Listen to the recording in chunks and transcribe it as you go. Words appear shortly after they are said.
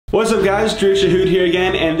What's up guys, Shahoud here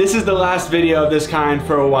again, and this is the last video of this kind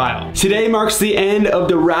for a while. Today marks the end of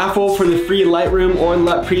the raffle for the free Lightroom or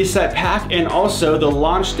LUT preset pack and also the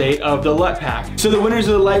launch date of the LUT pack. So the winners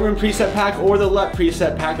of the Lightroom preset pack or the LUT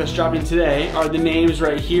preset pack that's dropping today are the names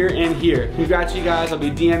right here and here. Congrats you guys, I'll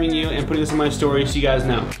be DMing you and putting this in my story so you guys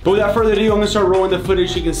know. But without further ado, I'm gonna start rolling the footage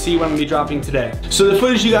so you can see what I'm gonna be dropping today. So the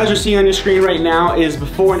footage you guys are seeing on your screen right now is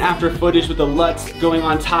before and after footage with the LUTs going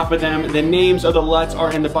on top of them. The names of the LUTs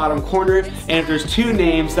are in the bottom corner, and if there's two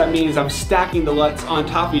names, that means I'm stacking the LUTs on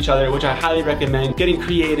top of each other, which I highly recommend getting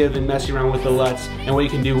creative and messing around with the LUTs and what you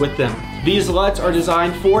can do with them. These LUTs are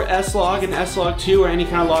designed for S-Log and S-Log2 or any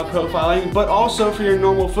kind of log profiling, but also for your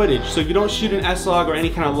normal footage. So if you don't shoot an S-Log or any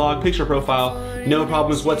kind of log picture profile, no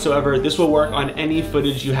problems whatsoever. This will work on any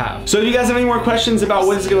footage you have. So if you guys have any more questions about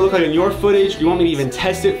what it's gonna look like in your footage, you want me to even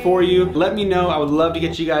test it for you, let me know. I would love to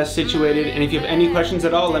get you guys situated. And if you have any questions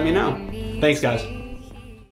at all, let me know. Thanks guys.